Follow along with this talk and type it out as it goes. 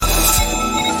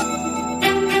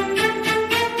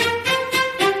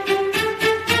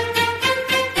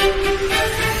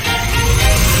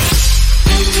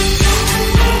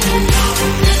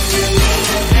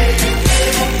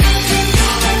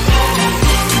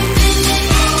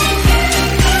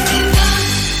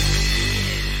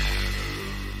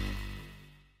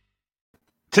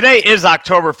Today is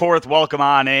October 4th. Welcome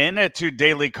on in to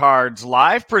Daily Cards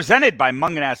Live, presented by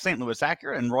Mungenast St. Louis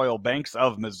Acura and Royal Banks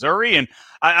of Missouri. And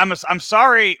I'm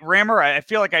sorry, Rammer, I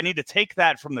feel like I need to take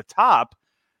that from the top.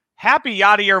 Happy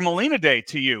Yadier Molina Day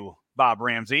to you, Bob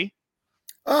Ramsey.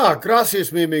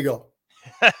 Gracias, mi amigo.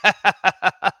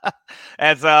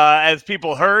 As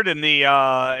people heard in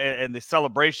the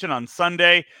celebration on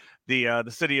Sunday, the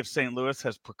city of St. Louis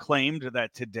has proclaimed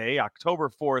that today, October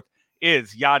 4th,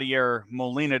 is Yadier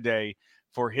Molina Day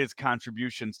for his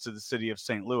contributions to the city of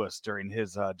St. Louis during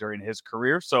his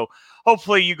career. So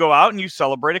hopefully you go out and you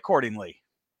celebrate accordingly.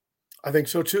 I think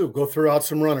so too. Go throw out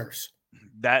some runners.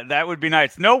 That would be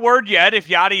nice. No word yet if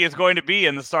Yadi is going to be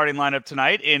in the starting lineup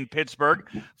tonight in Pittsburgh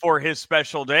for his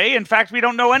special day. In fact, we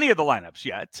don't know any of the lineups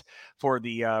yet for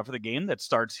the game that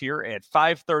starts here at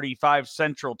 5:35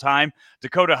 Central Time.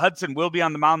 Dakota Hudson will be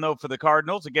on the mound though for the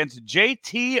Cardinals against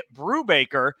JT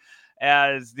Brubaker,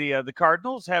 as the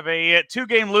Cardinals have a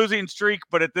 2-game losing streak,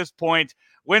 but at this point,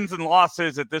 wins and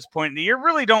losses at this point in the year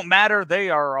really don't matter.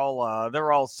 They're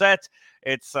all set.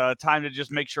 It's time to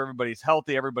just make sure everybody's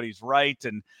healthy, everybody's right,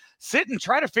 and sit and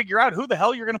try to figure out who the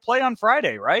hell you're going to play on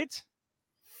Friday, right?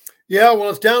 Yeah, well,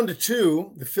 it's down to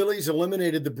 2. The Phillies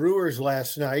eliminated the Brewers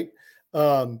last night.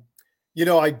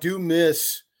 I do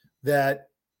miss that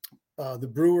the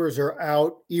Brewers are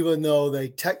out, even though they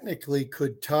technically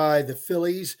could tie the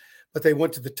Phillies, but they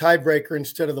went to the tiebreaker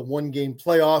instead of the 1-game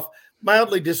playoff.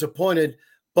 Mildly disappointed,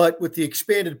 but with the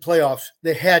expanded playoffs,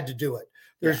 they had to do it.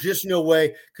 There's just no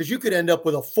way, because you could end up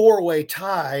with a 4-way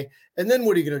tie, and then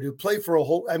what are you going to do? Play for a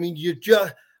whole – I mean,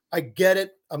 I get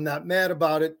it. I'm not mad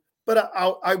about it, but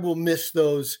I will miss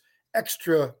those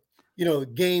extra,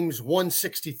 games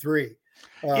 163.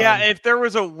 If there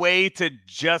was a way to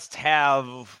just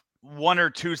have one or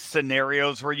two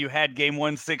scenarios where you had game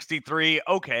 163,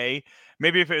 okay.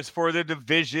 Maybe if it was for the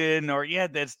division or,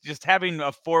 that's just having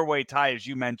a 4-way tie, as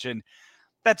you mentioned,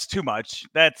 that's too much.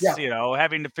 That's,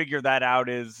 having to figure that out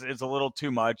is a little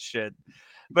too much.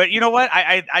 But you know what?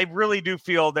 I really do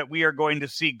feel that we are going to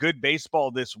see good baseball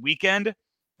this weekend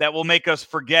that will make us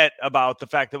forget about the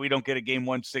fact that we don't get a game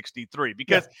 163.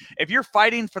 Because if you're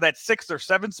fighting for that 6th or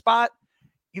 7th spot,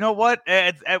 you know what?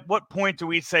 At what point do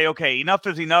we say, okay, enough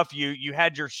is enough. You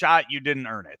had your shot. You didn't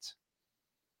earn it.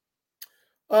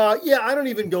 I don't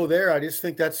even go there. I just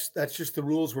think that's just the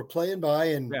rules we're playing by.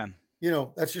 And,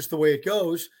 that's just the way it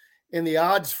goes. And the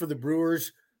odds for the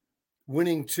Brewers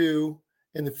winning 2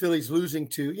 and the Phillies losing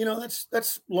 2,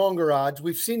 that's longer odds.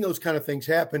 We've seen those kind of things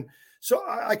happen. So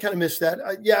I kind of miss that.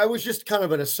 It was just kind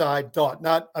of an aside thought.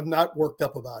 I'm not worked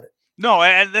up about it. No,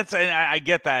 and I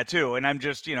get that too. And I'm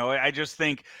just, I just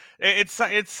think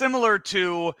it's similar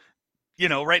to,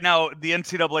 right now the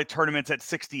NCAA tournament's at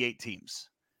 68 teams.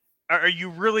 Are you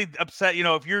really upset?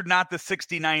 If you're not the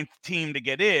 69th team to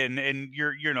get in and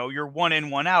you're 1 in,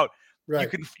 1 out,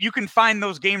 right. you can find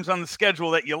those games on the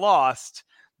schedule that you lost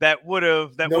that would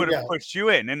have pushed you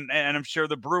in. And I'm sure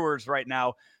the Brewers right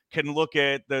now can look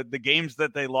at the games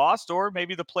that they lost, or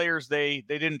maybe the players they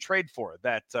didn't trade for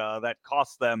that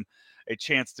cost them a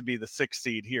chance to be the 6th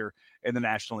seed here in the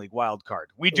National League wild card.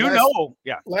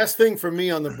 Last thing for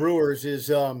me on the Brewers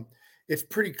is it's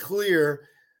pretty clear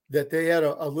that they had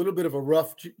a little bit of a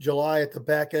rough July at the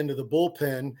back end of the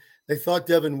bullpen. They thought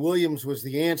Devin Williams was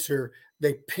the answer.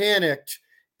 They panicked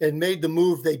and made the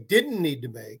move they didn't need to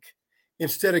make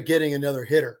instead of getting another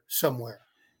hitter somewhere.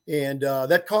 And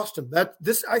that cost them.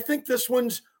 I think this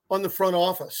one's on the front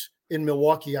office in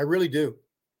Milwaukee. I really do.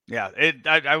 Yeah,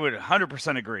 I would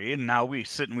 100% agree. And now we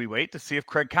sit and we wait to see if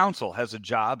Craig Counsell has a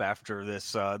job after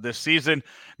this season.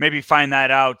 Maybe find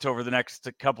that out over the next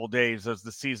couple days as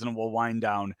the season will wind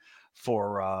down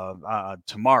for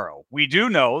tomorrow. We do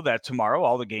know that tomorrow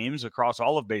all the games across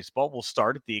all of baseball will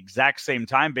start at the exact same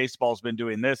time. Baseball's been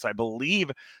doing this, I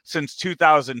believe, since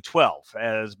 2012,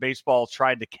 as baseball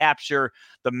tried to capture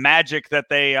the magic that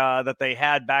they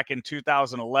had back in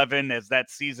 2011 as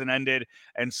that season ended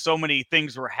and so many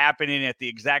things were happening at the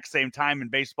exact same time,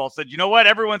 and baseball said, you know what,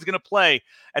 everyone's going to play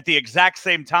at the exact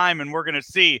same time and we're going to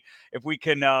see if we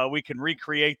can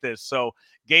recreate this. So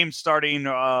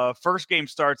first game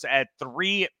starts at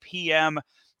 3 p.m.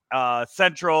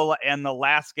 Central, and the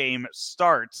last game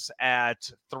starts at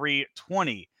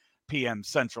 3:20 p.m.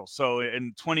 Central. So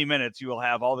in 20 minutes, you will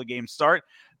have all the games start.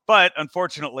 But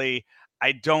unfortunately,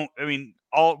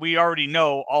 we already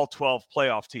know all 12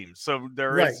 playoff teams. So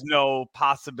there is no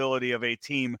possibility of a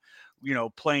team,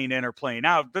 playing in or playing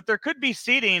out. But there could be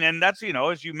seeding, and that's,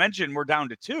 as you mentioned, we're down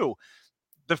to 2.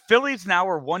 The Phillies now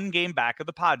are 1 game back of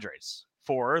the Padres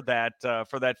for that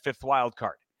 5th wild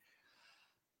card.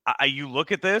 You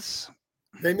look at this,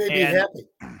 they may be happy,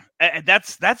 And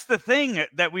that's the thing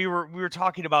that we were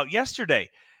talking about yesterday.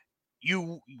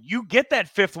 You get that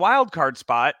fifth wild card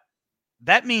spot.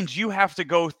 That means you have to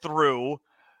go through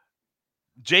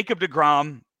Jacob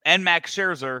deGrom and Max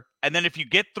Scherzer, and then if you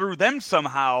get through them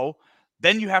somehow,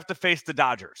 then you have to face the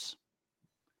Dodgers.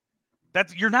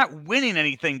 You're not winning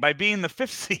anything by being the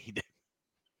fifth seed.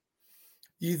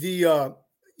 I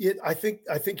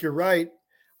think you're right.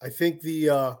 I think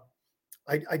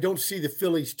I don't see the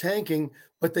Phillies tanking,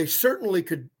 but they certainly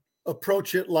could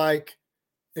approach it like,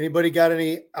 anybody got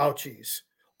any ouchies?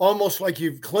 Almost like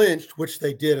you've clinched, which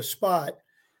they did a spot.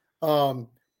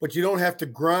 But you don't have to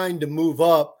grind to move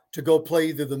up to go play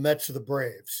either the Mets or the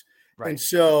Braves. Right. And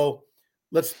so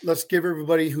let's give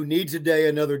everybody who needs a day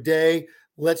another day.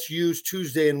 Let's use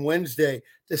Tuesday and Wednesday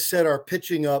to set our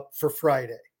pitching up for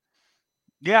Friday.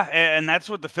 Yeah, and that's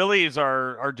what the Phillies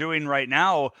are doing right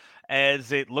now,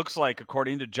 as it looks like,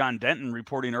 according to John Denton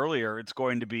reporting earlier, it's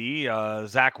going to be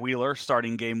Zach Wheeler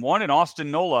starting game 1 and Austin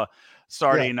Nola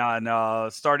starting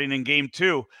in game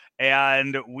 2.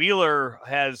 And Wheeler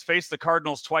has faced the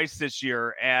Cardinals twice this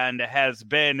year and has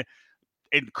been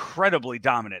incredibly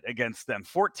dominant against them.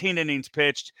 14 innings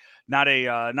pitched, not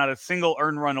a single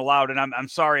earned run allowed. And I'm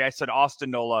sorry, I said Austin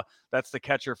Nola. That's the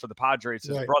catcher for the Padres.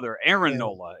 His brother Aaron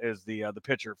Nola is the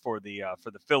pitcher for the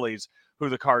Phillies, who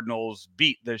the Cardinals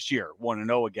beat this year,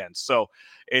 1-0 against. So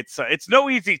it's no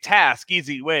easy task,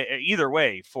 either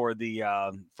way for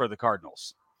the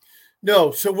Cardinals.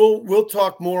 No, so we'll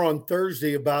talk more on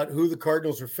Thursday about who the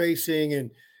Cardinals are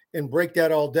facing and break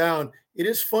that all down. It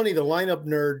is funny, the lineup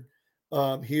nerd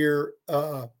here.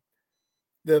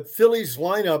 The Phillies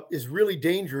lineup is really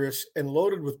dangerous and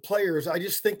loaded with players. I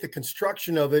just think the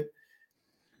construction of it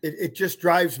just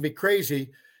drives me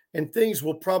crazy, and things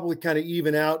will probably kind of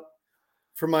even out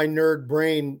for my nerd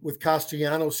brain with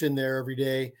Castellanos in there every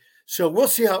day. So we'll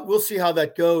see how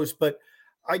that goes. But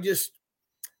I just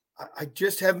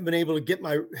haven't been able to get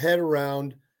my head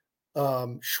around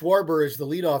Schwarber as the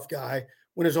leadoff guy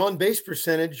when his on-base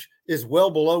percentage is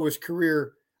well below his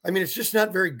career. I mean, it's just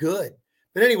not very good.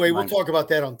 But anyway, we'll talk about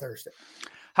that on Thursday.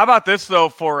 How about this though?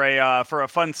 For a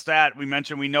fun stat, we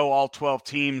mentioned we know all 12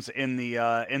 teams in the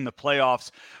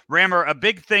playoffs. Rammer, a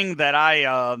big thing that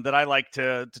I like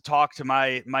to talk to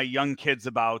my young kids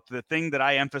about, the thing that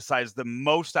I emphasize the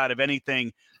most out of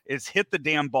anything, is hit the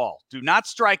damn ball. Do not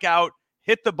strike out.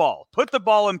 Hit the ball. Put the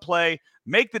ball in play.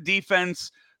 Make the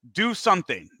defense do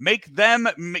something. Make them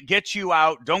get you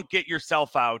out. Don't get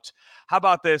yourself out. How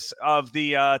about this? Of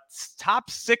the top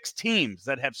 6 teams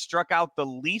that have struck out the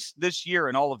least this year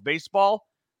in all of baseball,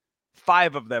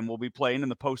 5 of them will be playing in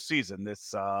the postseason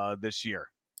this year.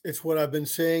 It's what I've been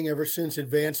saying ever since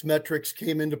advanced metrics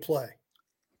came into play.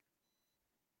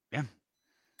 Yeah.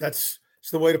 It's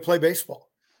the way to play baseball.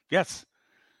 Yes.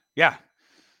 Yeah.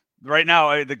 Right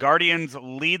now, the Guardians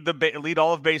lead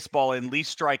all of baseball in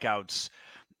least strikeouts.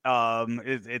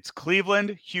 It's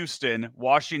Cleveland, Houston,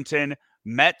 Washington,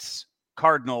 Mets,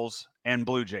 Cardinals, and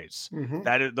Blue Jays.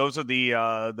 Mm-hmm. Those are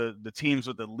the teams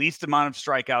with the least amount of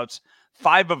strikeouts.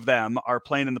 5 of them are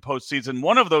playing in the postseason.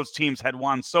 One of those teams had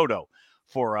Juan Soto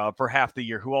for half the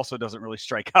year, who also doesn't really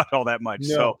strike out all that much.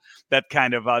 No. So that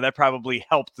kind of that probably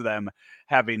helped them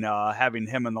having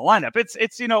him in the lineup.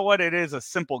 It's you know what, it is a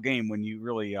simple game when you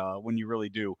really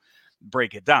do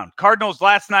break it down. Cardinals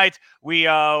last night, we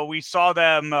saw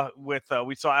them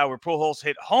we saw Albert Pujols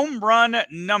hit home run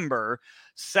number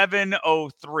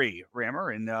 703,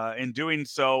 Rammer, and in doing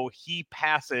so, he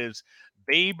passes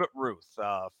Babe Ruth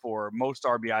for most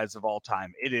RBIs of all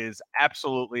time. It is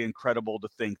absolutely incredible to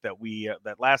think that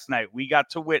that last night we got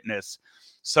to witness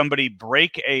somebody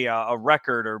break a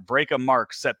record or break a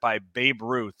mark set by Babe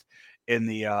Ruth in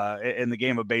the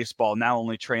game of baseball, now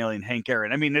only trailing Hank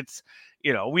Aaron. I mean, it's,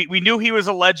 you know, we knew he was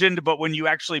a legend, but when you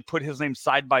actually put his name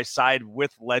side by side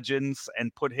with legends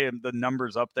and put the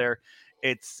numbers up there,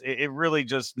 it really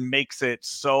just makes it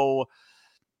so.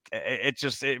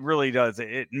 It really does.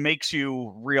 It makes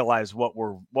you realize what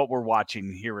we're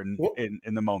watching here in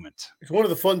the moment. It's one of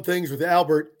the fun things with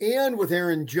Albert and with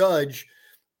Aaron Judge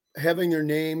having their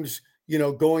names, you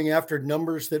know, going after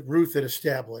numbers that Ruth had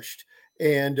established,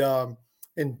 and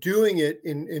doing it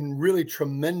in really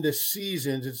tremendous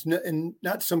seasons. It's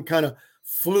not some kind of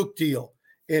fluke deal,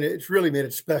 and it's really made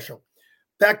it special.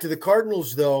 Back to the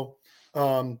Cardinals, though,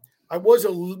 I was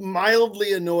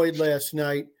mildly annoyed last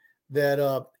night that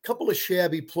a couple of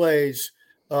shabby plays,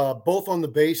 both on the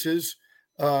bases,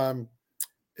 when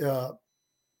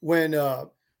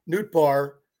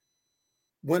Nootbaar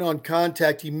went on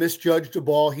contact, he misjudged a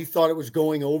ball. He thought it was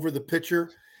going over the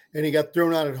pitcher, and he got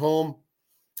thrown out at home.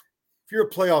 If you're a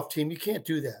playoff team, you can't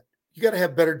do that. you got to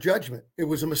have better judgment. It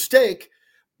was a mistake,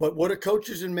 but what do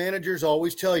coaches and managers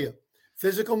always tell you?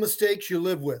 Physical mistakes you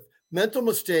live with. Mental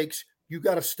mistakes, you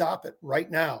got to stop it right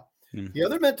now. Mm-hmm. The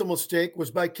other mental mistake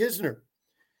was by Kisner.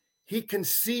 He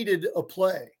conceded a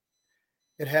play.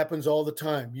 It happens all the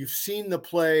time. You've seen the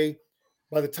play.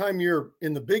 By the time you're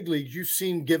in the big leagues, you've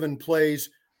seen given plays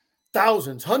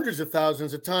thousands, hundreds of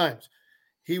thousands of times.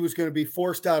 He was going to be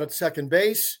forced out at second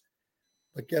base,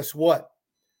 but guess what?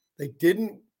 They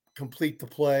didn't complete the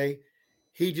play.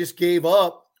 He just gave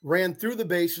up, ran through the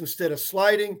base instead of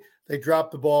sliding. They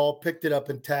dropped the ball, picked it up,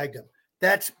 and tagged him.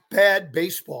 That's bad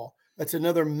baseball. That's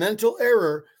another mental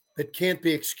error that can't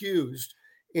be excused.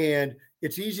 And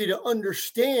it's easy to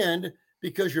understand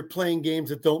because you're playing games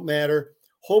that don't matter.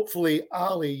 Hopefully,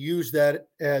 Ali used that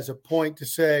as a point to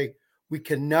say we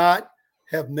cannot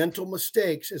have mental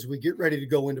mistakes as we get ready to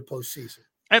go into postseason.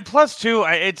 And plus, too,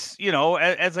 it's,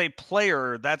 as a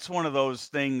player, that's one of those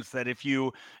things that if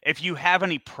you have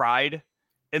any pride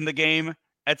in the game,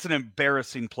 that's an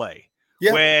embarrassing play.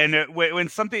 Yeah. When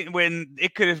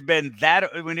it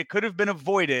could have been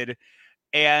avoided,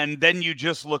 and then you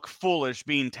just look foolish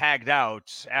being tagged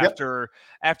out after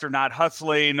not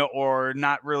hustling or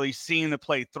not really seeing the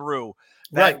play through.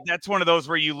 That's one of those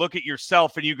where you look at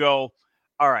yourself and you go,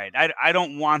 all right, I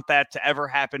don't want that to ever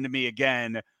happen to me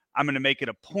again. I'm going to make it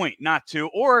a point not to.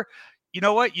 Or, you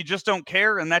know what? You just don't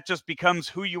care, and that just becomes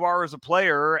who you are as a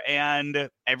player, and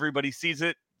everybody sees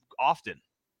it often.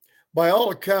 By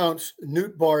all accounts,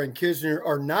 Nootbaar and Kisner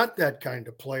are not that kind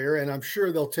of player, and I'm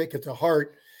sure they'll take it to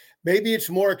heart. Maybe it's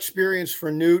more experience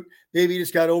for Newt. Maybe he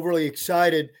just got overly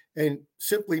excited and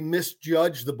simply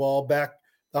misjudged the ball back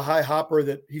the high hopper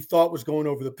that he thought was going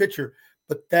over the pitcher.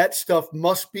 But that stuff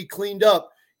must be cleaned up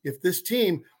if this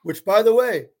team, which, by the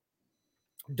way,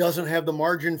 doesn't have the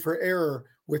margin for error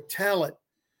with talent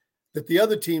that the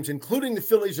other teams, including the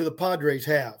Phillies or the Padres,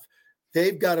 have.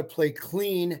 They've got to play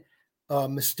clean,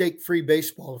 mistake-free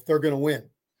baseball if they're going to win.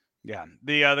 Yeah,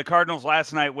 the Cardinals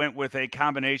last night went with a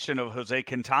combination of Jose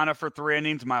Quintana for 3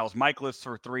 innings, Miles Mikolas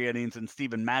for 3 innings, and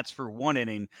Steven Matz for 1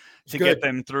 inning to get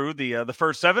them through the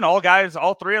first 7. All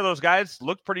 3 of those guys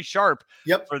looked pretty sharp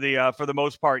for the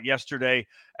most part yesterday.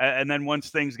 And then once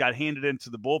things got handed into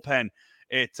the bullpen,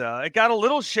 it got a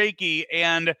little shaky.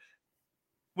 And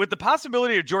with the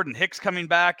possibility of Jordan Hicks coming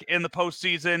back in the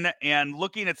postseason and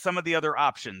looking at some of the other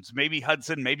options, maybe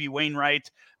Hudson, maybe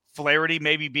Wainwright, Flaherty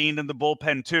maybe being in the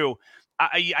bullpen too,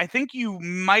 I think you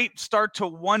might start to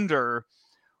wonder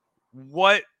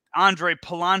what Andre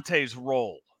Palante's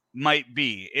role might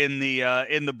be in the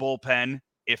bullpen,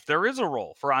 if there is a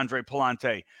role for Andre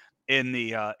Pallante in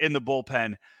the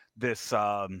bullpen this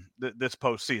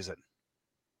postseason.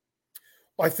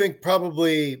 I think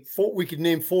probably we could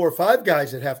name 4 or 5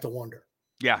 guys that have to wonder.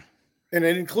 Yeah, and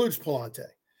it includes Pallante.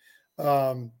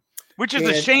 Which is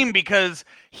a shame because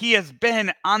he has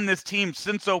been on this team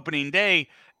since opening day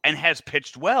and has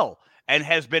pitched well and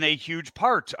has been a huge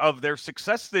part of their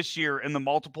success this year in the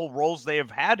multiple roles they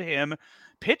have had him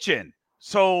pitch in.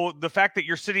 So the fact that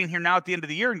you're sitting here now at the end of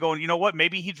the year and going, you know what,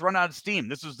 maybe he's run out of steam.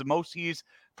 This is the most he's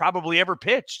probably ever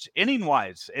pitched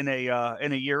inning-wise in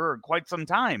a year or quite some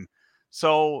time.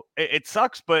 So it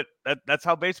sucks, but that's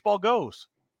how baseball goes.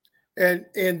 And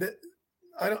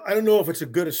I don't know if it's a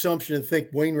good assumption to think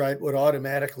Wainwright would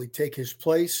automatically take his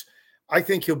place. I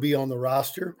think he'll be on the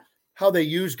roster. How they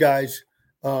use guys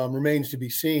remains to be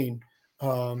seen.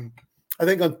 I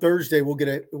think on Thursday we'll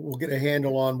get a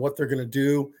handle on what they're going to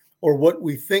do or what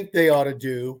we think they ought to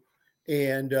do,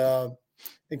 and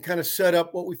kind of set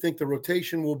up what we think the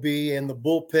rotation will be and the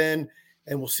bullpen,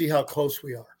 and we'll see how close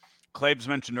we are. Claibs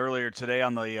mentioned earlier today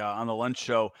on the lunch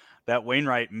show that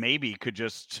Wainwright maybe could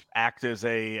just act as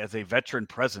a veteran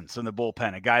presence in the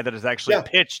bullpen, a guy that has actually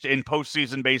pitched in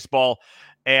postseason baseball,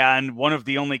 and one of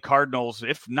the only Cardinals,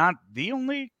 if not the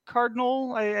only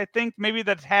Cardinal, I think maybe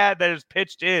that has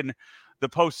pitched in the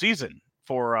postseason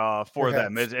for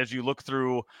them. As you look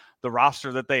through the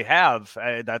roster that they have,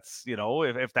 that's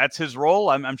if that's his role,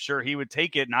 I'm sure he would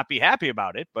take it, not be happy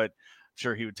about it, but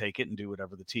sure he would take it and do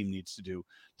whatever the team needs to do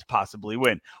to possibly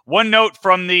win. One note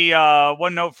from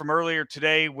earlier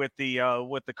today with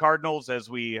the Cardinals as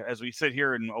we sit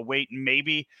here and await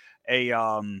maybe a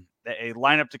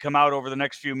lineup to come out over the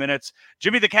next few minutes.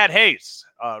 Jimmy the Cat Hayes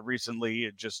recently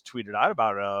just tweeted out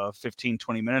about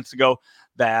 15-20 minutes ago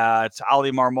that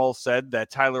Ali Marmol said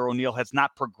that Tyler O'Neill has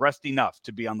not progressed enough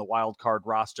to be on the wild card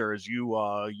roster, as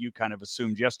you kind of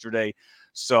assumed yesterday.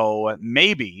 So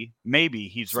maybe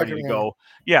he's ready to go.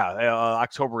 Yeah,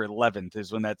 October 11th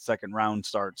is when that second round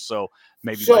starts. So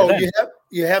maybe. So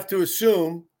you have to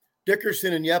assume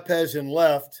Dickerson and Yepes in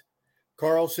left,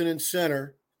 Carlson in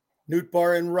center,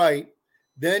 Nootbaar and Wright.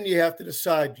 Then you have to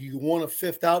decide, do you want a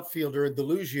fifth outfielder in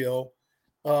DeLugio?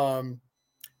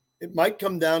 It might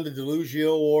come down to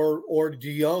DeLugio or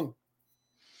DeYoung.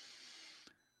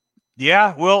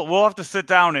 Yeah, we'll have to sit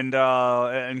down and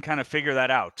kind of figure that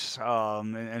out,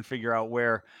 and figure out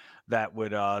where that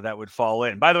would fall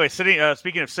in. By the way,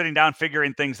 speaking of sitting down,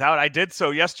 figuring things out, I did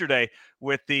so yesterday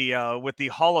with the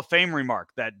Hall of Fame remark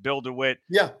that Bill DeWitt,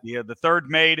 the third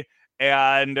made.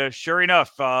 And sure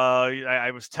enough,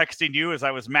 I was texting you as I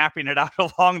was mapping it out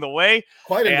along the way.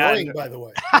 Quite annoying, by the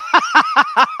way.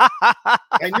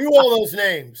 I knew all those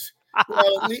names.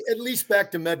 Well, at least back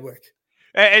to Medwick.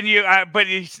 And but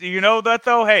you know that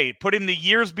though. Hey, putting the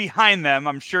years behind them,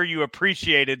 I'm sure you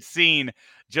appreciated seeing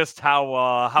just how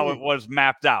it was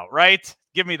mapped out, right?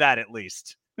 Give me that at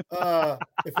least. If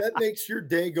that makes your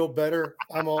day go better,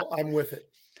 I'm with it.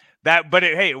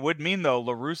 It would mean though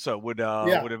La Russa would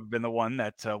have been the one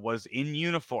that was in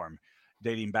uniform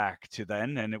dating back to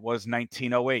then, and it was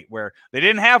 1908 where they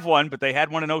didn't have one, but they had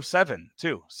one in 07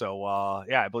 too. So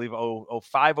I believe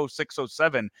 05, 06,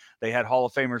 07 they had Hall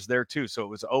of Famers there too. So it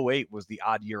was 08 was the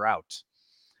odd year out.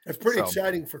 That's pretty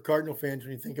exciting for Cardinal fans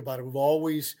when you think about it. We've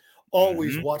always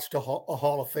watched a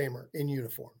Hall of Famer in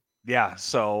uniform. Yeah,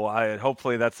 so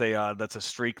hopefully that's a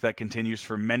streak that continues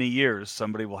for many years.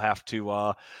 Somebody's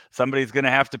going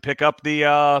to have to pick up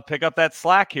that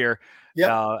slack here.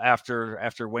 Yeah.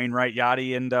 After Wainwright,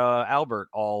 Yachty, and Albert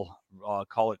all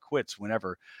call it quits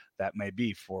whenever that may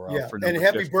be for and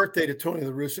happy 50. Birthday to Tony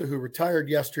La Russa, who retired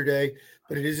yesterday,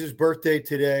 but it is his birthday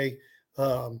today.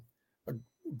 A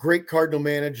great Cardinal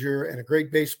manager and a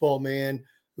great baseball man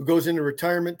who goes into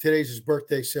retirement. Today's his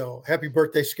birthday, so happy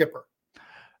birthday, Skipper.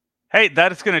 Hey,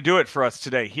 that is going to do it for us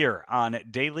today here on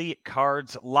Daily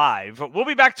Cards Live. We'll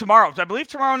be back tomorrow, I believe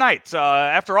tomorrow night,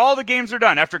 after all the games are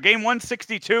done, after game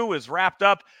 162 is wrapped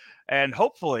up. And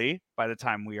hopefully by the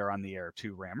time we are on the air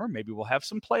too, Rammer, maybe we'll have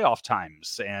some playoff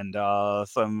times and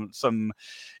some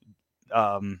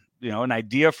an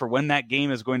idea for when that game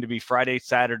is going to be Friday,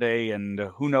 Saturday, and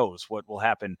who knows what will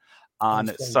happen on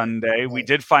Sunday. We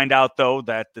did find out, though,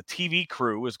 that the TV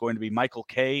crew is going to be Michael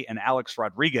Kay and Alex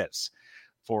Rodriguez.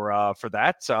 For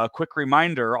that, quick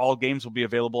reminder: all games will be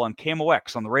available on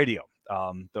KMOX on the radio.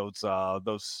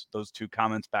 Those two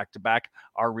comments back to back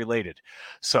are related.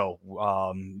 So,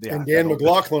 and Dan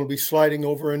McLaughlin will be sliding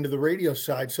over into the radio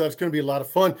side, so it's going to be a lot of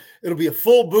fun. It'll be a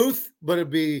full booth, but it'll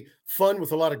be fun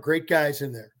with a lot of great guys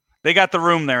in there. They got the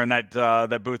room there in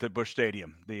that booth at Busch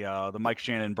Stadium. The Mike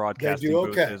Shannon broadcasting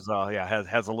booth is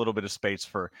has a little bit of space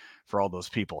for all those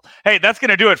people. Hey, that's going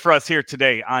to do it for us here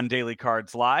today on Daily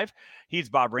Cards Live. He's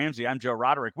Bob Ramsey. I'm Joe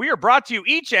Roderick. We are brought to you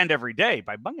each and every day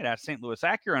by Bung It Out St. Louis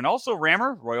Acura and also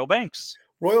Rammer Royal Banks.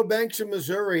 Royal Banks of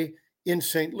Missouri in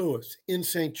St. Louis, in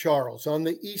St. Charles, on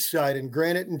the east side in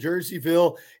Granite and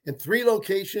Jerseyville, and 3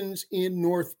 locations in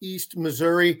Northeast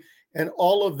Missouri. And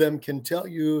all of them can tell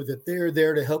you that they're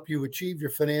there to help you achieve your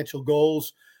financial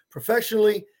goals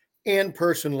professionally and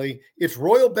personally. It's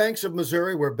Royal Banks of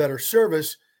Missouri, where better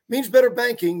service means better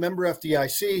banking. Member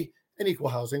FDIC, an equal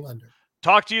housing lender.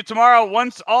 Talk to you tomorrow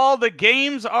once all the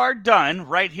games are done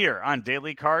right here on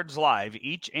Daily Cards Live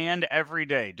each and every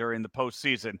day during the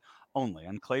postseason, only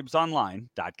on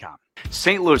ClaibsOnline.com.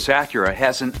 St. Louis Acura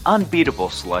has an unbeatable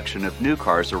selection of new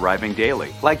cars arriving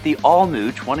daily, like the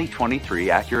all-new 2023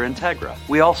 Acura Integra.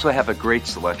 We also have a great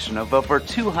selection of over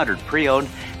 200 pre-owned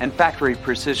and factory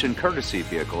precision courtesy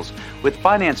vehicles with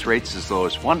finance rates as low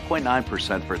as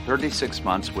 1.9% for 36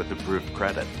 months with approved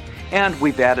credit. And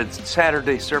we've added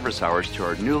Saturday service hours to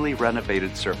our newly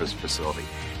renovated service facility.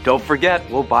 Don't forget,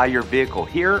 we'll buy your vehicle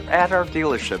here at our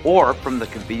dealership or from the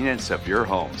convenience of your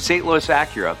home. St. Louis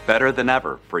Acura, better than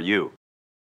ever for you.